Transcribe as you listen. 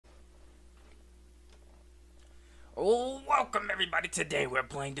Oh, welcome everybody. Today we're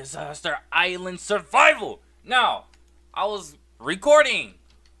playing Disaster Island Survival. Now, I was recording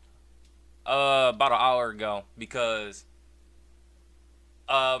about an hour ago because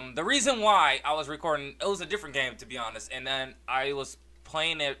the reason why I was recording, it was a different game to be honest, and then I was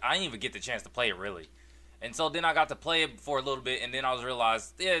playing it. I didn't even get the chance to play it really. And so then I got to play it for a little bit, and then I was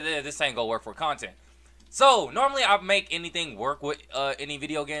realized, yeah, this ain't gonna work for content. So normally I make anything work with any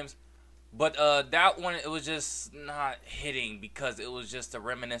video games. But that one, it was just not hitting because it was just a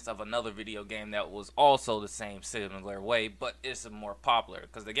reminiscence of another video game that was also the same similar way, but it's more popular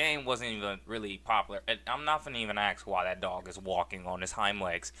because the game wasn't even really popular. And I'm not gonna even ask why that dog is walking on his hind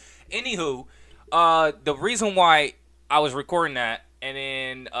legs. Anywho, the reason why I was recording that and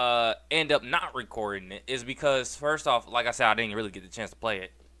then end up not recording it is because first off, like I said, I didn't really get the chance to play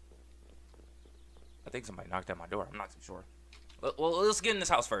it. I think somebody knocked at my door. I'm not too sure. Well, let's get in this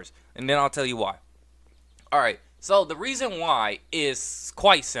house first, and then I'll tell you why. Alright, so the reason why is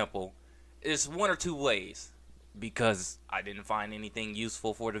quite simple. It's one or two ways. Because I didn't find anything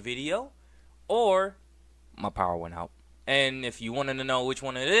useful for the video, or my power went out. And if you wanted to know which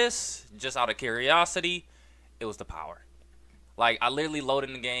one it is, just out of curiosity, it was the power. Like, I literally loaded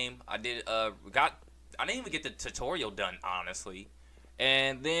in the game. I didn't even get the tutorial done, honestly.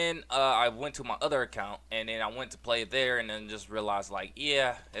 And then I went to my other account, and then I went to play it there, and then just realized, like,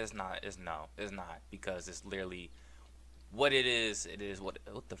 yeah, it's not, because it's literally what it is. It is what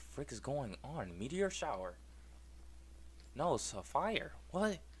the frick is going on? Meteor shower? No, it's a fire.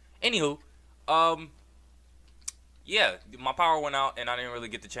 What? Anywho, yeah, my power went out, and I didn't really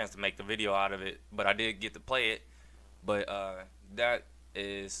get the chance to make the video out of it, but I did get to play it. But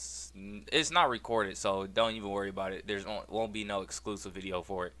it's not recorded, so don't even worry about it. Won't be no exclusive video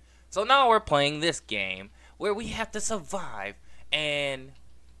for it. So now we're playing this game where we have to survive, and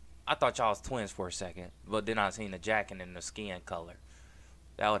I thought y'all was twins for a second, but then I seen the jacket and the skin color.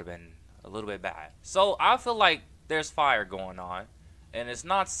 That would have been a little bit bad. So I feel like there's fire going on, and it's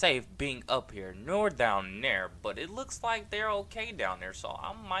not safe being up here nor down there, but it looks like they're okay down there, so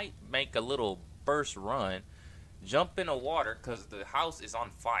I might make a little burst run. Jump in the water because the house is on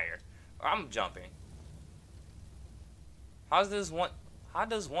fire. I'm jumping. How does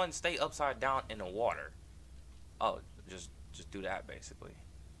one stay upside down in the water? Oh, just do that basically.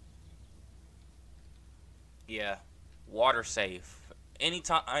 Yeah, water safe.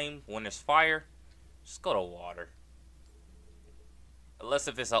 Anytime when there's fire, just go to water. Unless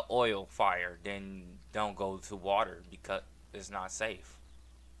if it's an oil fire, then don't go to water because it's not safe.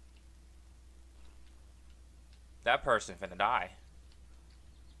 That person finna die.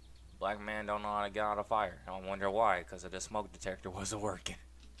 Black man don't know how to get out of fire. I wonder why, because the smoke detector wasn't working.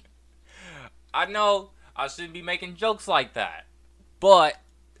 I know I shouldn't be making jokes like that, but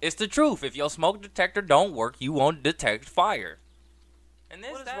it's the truth. If your smoke detector don't work, you won't detect fire. And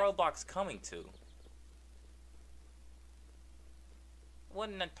what is Roblox coming to? What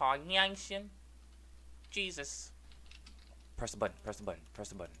in the tarnation? Jesus. Press the button, press the button, press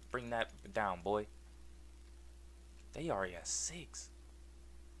the button. Bring that down, boy. They already at 6.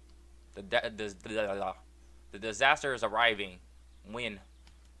 The disaster is arriving. When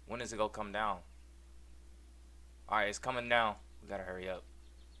is it gonna come down? Alright, it's coming down. We gotta hurry up.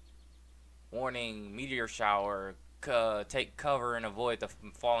 Warning, meteor shower. Take cover and avoid the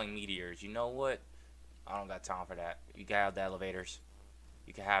falling meteors. You know what? I don't got time for that. You can have the elevators.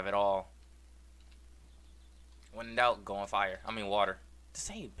 You can have it all. When in doubt, go on fire. I mean water.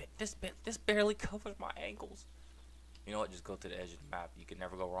 This barely covers my ankles. You know what? Just go to the edge of the map. You can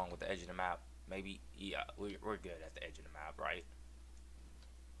never go wrong with the edge of the map. Maybe, yeah, we're good at the edge of the map, right?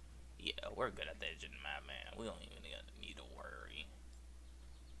 Yeah, we're good at the edge of the map, man. We don't even need to worry.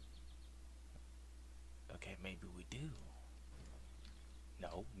 Okay, maybe we do.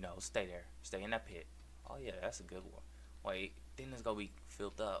 No, stay there. Stay in that pit. Oh, yeah, that's a good one. Wait, then it's gonna be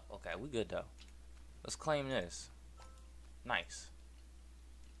filled up. Okay, we good, though. Let's claim this. Nice.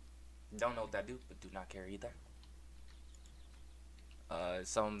 Don't know what that do, but do not care either.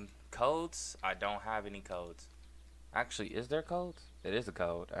 Some codes. I don't have any codes. Actually, is there codes? It is a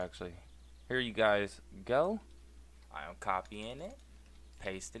code, actually. Here you guys go. I am copying it,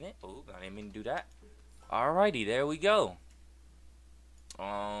 pasting it. Oh, I didn't mean to do that. Alrighty, there we go.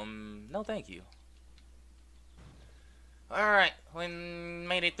 No thank you. Alright, we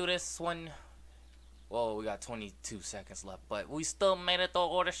made it through this one. Whoa, we got 22 seconds left, but we still made it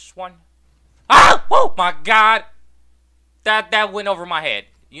through this one. Ah! Oh my god! That went over my head.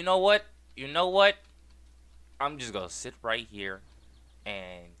 You know what? I'm just gonna sit right here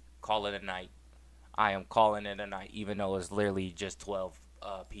and call it a night. I am calling it a night, even though it's literally just 12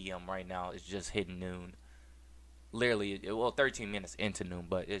 p.m. right now. It's just hitting noon. Literally, well, 13 minutes into noon,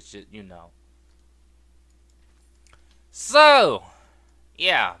 but it's just, you know. So,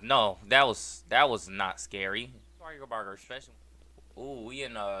 yeah, no, that was not scary. Burger Burger special. Ooh, we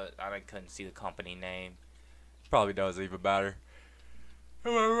in I couldn't see the company name. Probably does even better.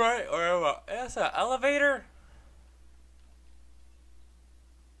 Am I right? Or am I? That's an elevator.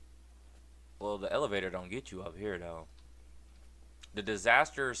 Well, the elevator don't get you up here though. The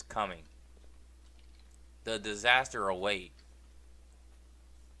disaster is coming. The disaster awaits.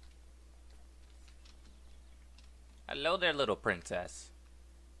 Hello there, little princess.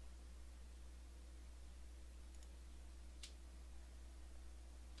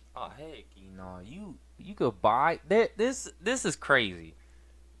 Oh heck, you know, you could buy that. This is crazy.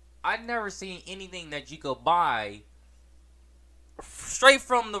 I've never seen anything that you could buy straight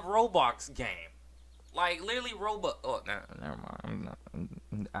from the Roblox game. Like literally Roblox. Oh, never mind.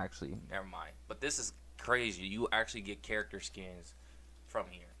 Actually, never mind. But this is crazy. You actually get character skins from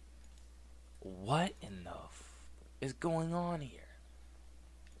here. What in the is going on here?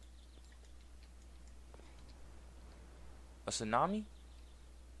 A tsunami?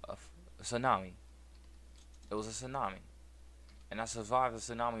 A tsunami. It was a tsunami. And I survived the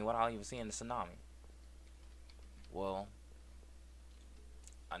tsunami without even seeing the tsunami. Well,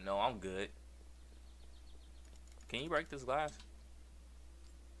 I know I'm good. Can you break this glass?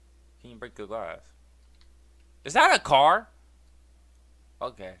 Can you break the glass? Is that a car?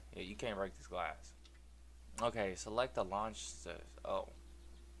 Okay, yeah, you can't break this glass. Okay, select the launch.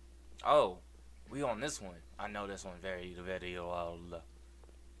 Oh, we on this one. I know this one very well.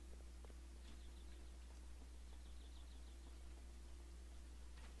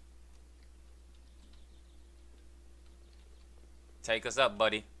 Take us up,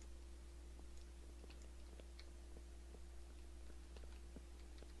 buddy.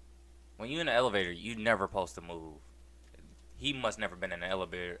 When you're in an elevator, you never supposed to move. He must never been in an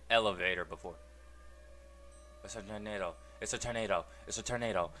elevator before. It's a tornado. It's a tornado. It's a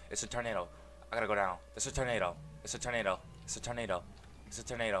tornado. It's a tornado. I gotta go down. It's a tornado. It's a tornado. It's a tornado. It's a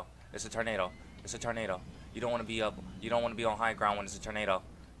tornado. It's a tornado. It's a tornado. You don't want to be up. You don't want to be on high ground when it's a tornado.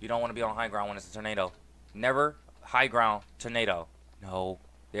 You don't want to be on high ground when it's a tornado. Never high ground tornado. No.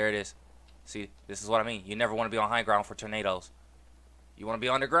 There it is. See, this is what I mean. You never want to be on high ground for tornadoes. You want to be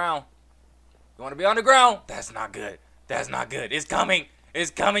underground. You want to be underground? That's not good. That's not good. It's coming.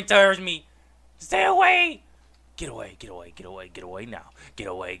 It's coming towards me. Stay away. Get away. Get away. Get away. Get away now. Get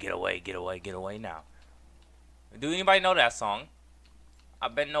away. Get away. Get away. Get away now. Do anybody know that song? I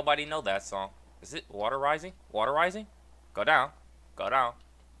bet nobody know that song. Is it Water Rising? Water Rising? Go down. Go down.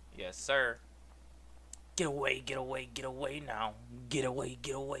 Yes, sir. Get away. Get away. Get away now. Get away.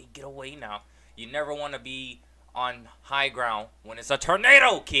 Get away. Get away now. You never want to be on high ground when it's a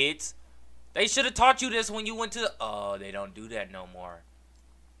tornado, kids. They should have taught you this when you went to... Oh, they don't do that no more.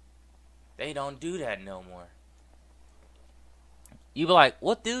 They don't do that no more. You be like,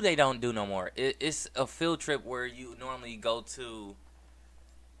 what do they don't do no more? It's a field trip where you normally go to...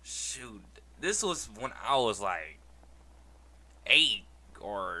 Shoot. This was when I was like 8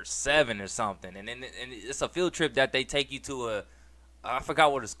 or 7 or something. And it's a field trip that they take you to a... I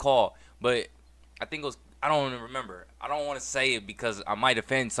forgot what it's called. But I think it was... I don't even remember. I don't want to say it because I might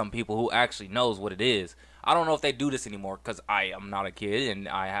offend some people who actually knows what it is. I don't know if they do this anymore because I am not a kid and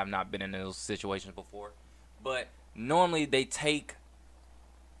I have not been in those situations before. But normally they take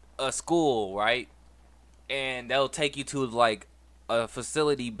a school, right? And they'll take you to like a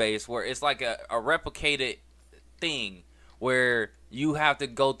facility base where it's like a replicated thing where you have to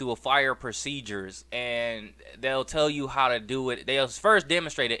go through a fire procedures and they'll tell you how to do it. They'll first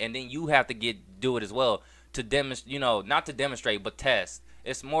demonstrate it and then you have to do it as well to demonstrate, you know, not to demonstrate but test.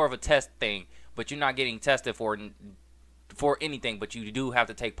 It's more of a test thing, but you're not getting tested for anything, but you do have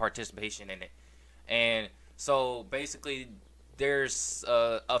to take participation in it. And so basically there's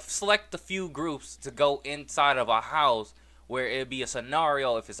select a few groups to go inside of a house where it'd be a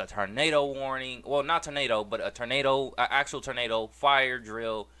scenario if it's a tornado warning. Well, not tornado, but a tornado, actual tornado, fire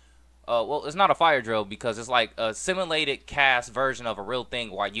drill. Well, it's not a fire drill because it's like a simulated cast version of a real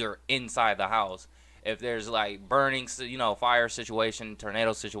thing while you're inside the house. If there's like burning, you know, fire situation,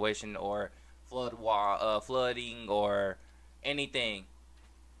 tornado situation, or flooding or anything.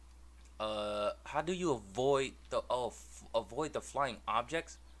 How do you avoid the flying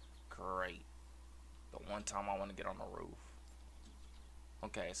objects? Great. The one time I want to get on the roof.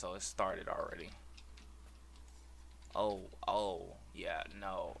 Okay, so it started already. Oh, yeah,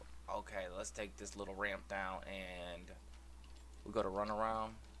 no. Okay, let's take this little ramp down and we go to run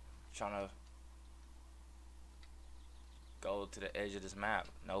around, trying to go to the edge of this map.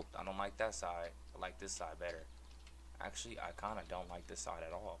 Nope, I don't like that side. I like this side better. Actually, I kind of don't like this side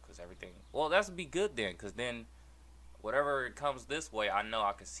at all, because everything... Well, that's be good then, because then whatever comes this way, I know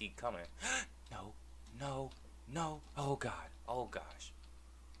I can see coming. No, no, no. Oh, God. Oh, gosh.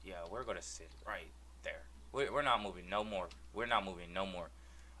 Yeah, we're going to sit right there. We're not moving no more. We're not moving no more.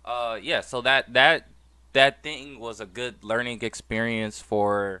 Yeah, so that thing was a good learning experience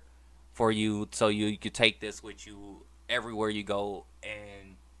for you, so you could take this with you everywhere you go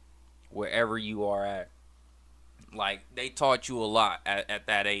and wherever you are at. Like, they taught you a lot at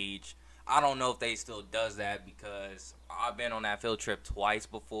that age. I don't know if they still does that, because I've been on that field trip twice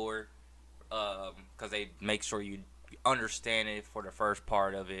before, because they make sure you understand it for the first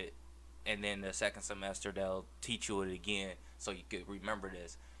part of it, and then the second semester they'll teach you it again so you could remember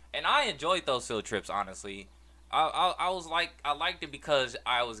this. And I enjoyed those field trips, honestly. I was like, I liked it because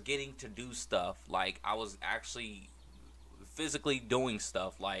I was getting to do stuff. Like, I was actually physically doing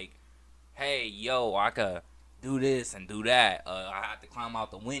stuff. Like, hey, yo, I could do this and do that. I had to climb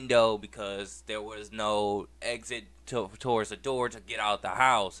out the window because there was no exit towards the door to get out the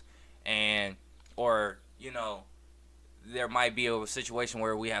house. And, or, you know, there might be a situation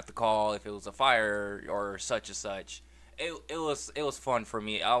where we have to call if it was a fire or such and such. It was fun for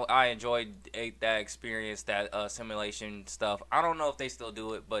me. I enjoyed that experience, that simulation stuff. I don't know if they still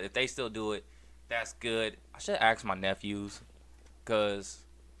do it, but if they still do it, that's good. I should ask my nephews, because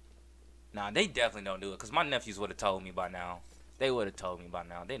nah, they definitely don't do it, because my nephews would have told me by now. They would have told me by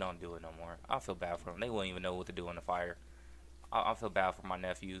now. They don't do it no more. I feel bad for them. They wouldn't even know what to do in the fire. I feel bad for my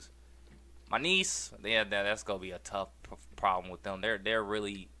nephews. My niece, yeah, that's gonna be a tough problem with them. They're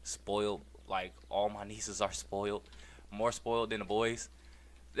really spoiled. Like, all my nieces are spoiled, more spoiled than the boys.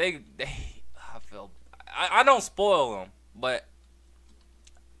 I don't spoil them, but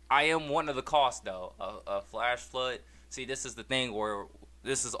I am one of the costs though. A flash flood. See, this is the thing where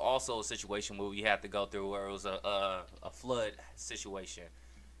this is also a situation where we had to go through, where it was a flood situation.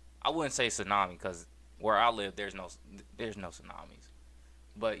 I wouldn't say tsunami, because where I live there's no tsunamis.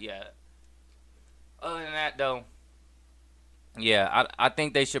 But yeah. Other than that, though, yeah, I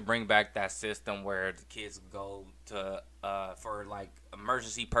think they should bring back that system where the kids go to for like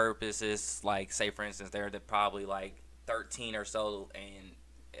emergency purposes. Like, say for instance, they're probably like 13 or so, and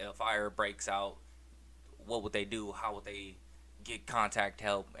a fire breaks out. What would they do? How would they get contact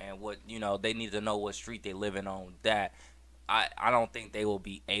help? And what, you know, they need to know what street they living on. That I don't think they will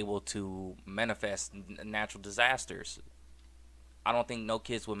be able to manifest natural disasters. I don't think no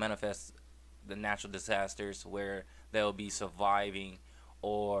kids will manifest the natural disasters where they'll be surviving,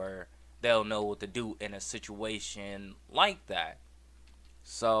 or they'll know what to do in a situation like that.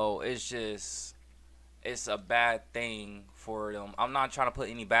 So it's a bad thing for them. I'm not trying to put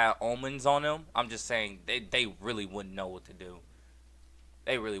any bad omens on them. I'm just saying they really wouldn't know what to do.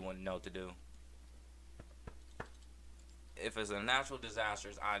 They really wouldn't know what to do. If it's a natural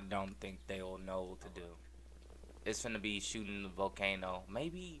disasters, I don't think they will know what to do. It's gonna be shooting the volcano.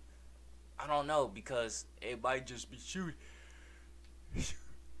 Maybe, I don't know, because it might just be shooting.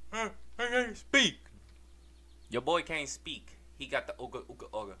 I can't speak. Your boy can't speak. He got the ooga ooga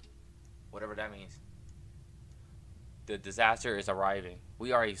ooga, whatever that means. The disaster is arriving.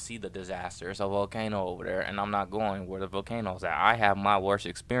 We already see the disaster. It's a volcano over there, and I'm not going where the volcano's at. I have my worst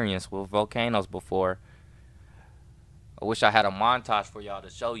experience with volcanoes before. I wish I had a montage for y'all to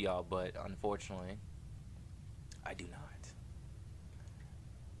show y'all, but unfortunately, I do not.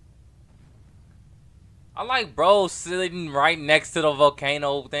 I like bro sitting right next to the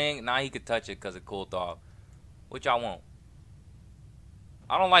volcano thing. Now he could touch it because it cooled off, which I won't.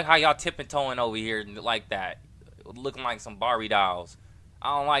 I don't like how y'all tipping-toeing over here like that, looking like some Barbie dolls.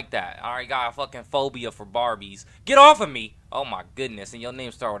 I don't like that. I already got a fucking phobia for Barbies. Get off of me! Oh my goodness, and your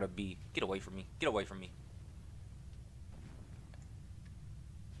name started with a B. Get away from me. Get away from me.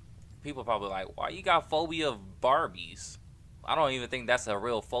 People probably like, why you got phobia of Barbies? I don't even think that's a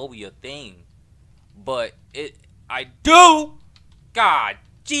real phobia thing. But I do! God,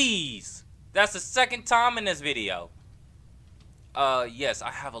 jeez. That's the second time in this video. Yes,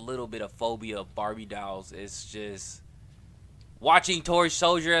 I have a little bit of phobia of Barbie dolls. It's just, watching Toy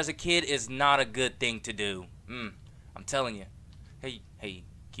Soldier as a kid is not a good thing to do. I'm telling you. Hey,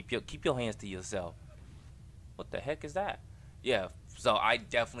 keep your hands to yourself. What the heck is that? Yeah, so I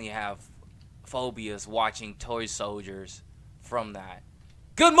definitely have phobias watching Toy Soldiers from that.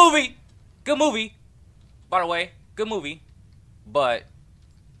 Good movie! Good movie! By the way, good movie. But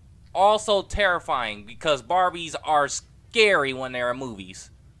also terrifying, because Barbies are scary when they're in movies.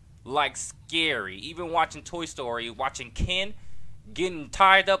 Like, scary. Even watching Toy Story, watching Ken getting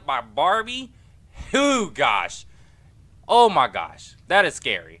tied up by Barbie. Oh gosh. Oh my gosh. That is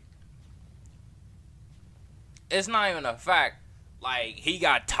scary. it's not even a fact. Like, he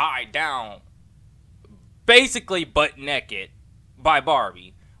got tied down, basically butt naked, by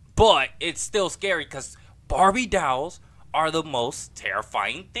Barbie. But it's still scary because Barbie dolls are the most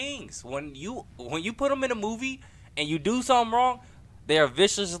terrifying things. When you put them in a movie and you do something wrong, they are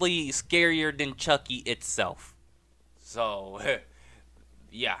viciously scarier than Chucky itself. So,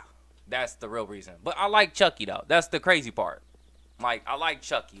 yeah, that's the real reason. But I like Chucky, though. That's the crazy part. Like, I like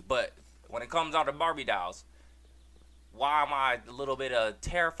Chucky, but when it comes out to Barbie dolls, why am I a little bit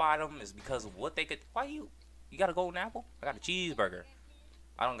terrified of them is because of what they could. Why you got a golden apple? I got a cheeseburger.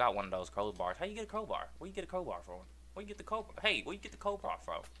 I don't got one of those crowbars. How you get a crowbar? Where you get a crowbar from? Where you get the crowbar? Hey, where you get the crowbar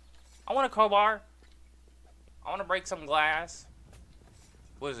from? I want a crowbar. I want to break some glass.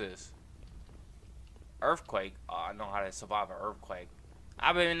 What is this? Earthquake. Oh, I know how to survive an earthquake.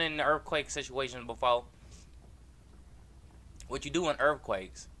 I've been in an earthquake situation before. What you do in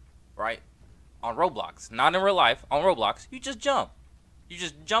earthquakes, right? On Roblox, not in real life, on Roblox, you just jump. You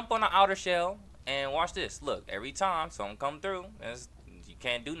just jump on the outer shell and watch this. Look, every time something come through, you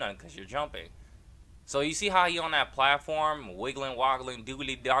can't do nothing because you're jumping. So you see how he on that platform, wiggling, woggling,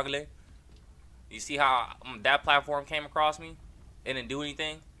 doogly doggly? You see how that platform came across me? It didn't do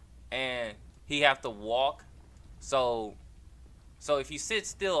anything. And he have to walk. So if you sit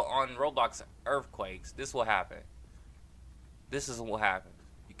still on Roblox earthquakes, this will happen. This is what happens.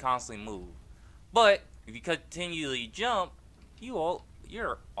 You constantly move. But if you continually jump,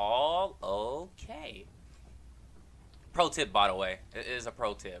 you're all okay. Pro tip, by the way. It is a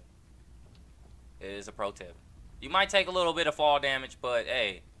pro tip. It is a pro tip. You might take a little bit of fall damage, but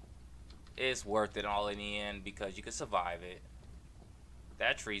hey, it's worth it all in the end because you can survive it.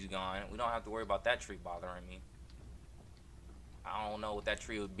 That tree's gone. We don't have to worry about that tree bothering me. I don't know what that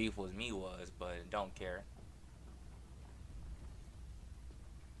tree with beef with me was, but don't care.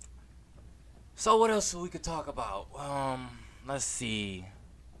 So what else we could talk about? Let's see.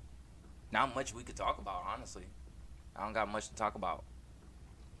 Not much we could talk about, honestly. I don't got much to talk about.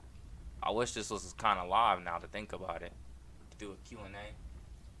 I wish this was kind of live now to think about it. To do a Q&A.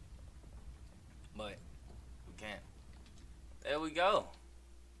 But we can't. There we go.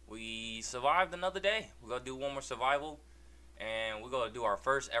 We survived another day. We're going to do one more survival. And we're going to do our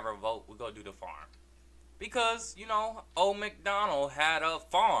first ever vote. We're going to do the farm. Because, you know, old MacDonald had a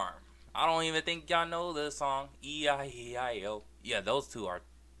farm. I don't even think y'all know the song. E-I-E-I-O. Yeah, those two are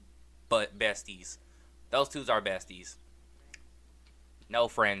besties. Those two are besties. No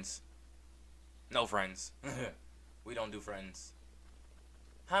friends. No friends. We don't do friends.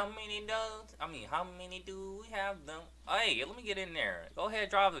 How many do we have them? Hey, let me get in there. Go ahead,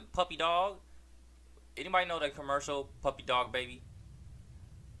 drive the puppy dog. Anybody know that commercial, Puppy Dog Baby?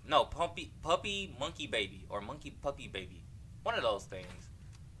 No, puppy monkey baby or monkey puppy baby. One of those things.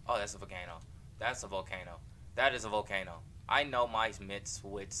 Oh, that's a volcano. That's a volcano. That is a volcano. I know my mitts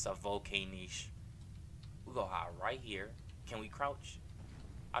with a volcanish. We go hide right here. Can we crouch?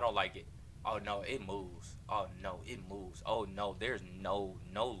 I don't like it. Oh no, it moves. Oh no, it moves. Oh no, there's no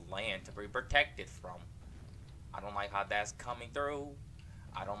land to be protected from. I don't like how that's coming through.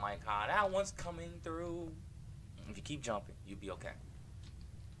 I don't like how that one's coming through. If you keep jumping, you'll be okay.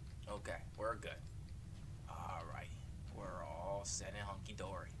 Okay, we're good. Alright. We're all set and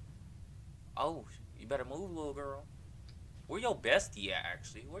hunky-dory. Oh, you better move, little girl. Where your bestie at,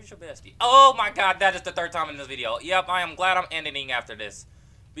 actually? Where's your bestie? Oh my god, that is the third time in this video. Yep, I am glad I'm ending after this.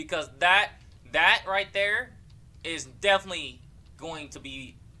 Because that right there is definitely going to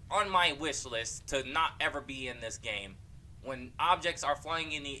be on my wish list to not ever be in this game. When objects are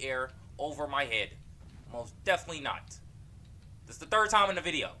flying in the air over my head. Most definitely not. This is the third time in the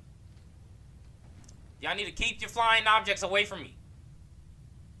video. Y'all need to keep your flying objects away from me.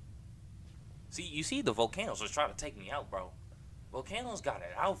 See, you see the volcanoes just trying to take me out, bro. Volcanoes got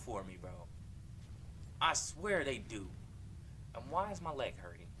it out for me, bro. I swear they do. And why is my leg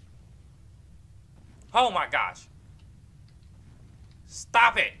hurting? Oh my gosh.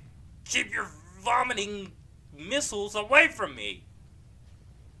 Stop it. Keep your vomiting missiles away from me.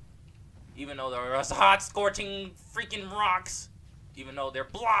 Even though they're hot, scorching freaking rocks. Even though they're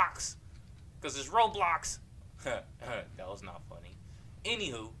blocks. Because it's Roblox. That was not funny.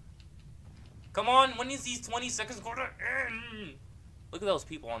 Anywho. Come on, when is these 20 seconds going to end? Look at those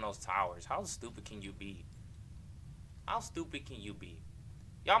people on those towers. How stupid can you be? How stupid can you be?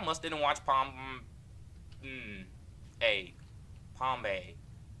 Y'all must didn't watch Pompeii.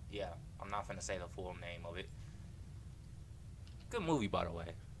 Yeah, I'm not finna say the full name of it. Good movie, by the way.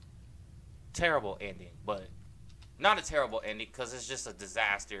 Terrible ending, but not a terrible ending because it's just a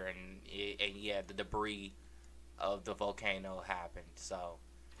disaster, and yeah, the debris of the volcano happened. So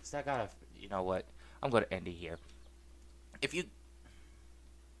I gotta, you know what? I'm going to end it here. If you...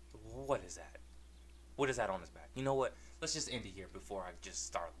 What is that? What is that on his back? You know what? Let's just end it here before I just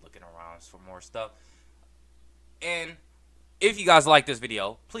start looking around for more stuff. And if you guys like this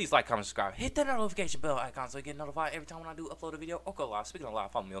video, please like, comment, subscribe. Hit that notification bell icon so you get notified every time when I do upload a video or go live. Speaking of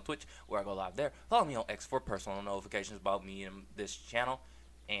live, follow me on Twitch where I go live there. Follow me on X for personal notifications about me and this channel.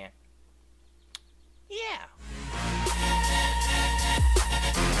 And yeah.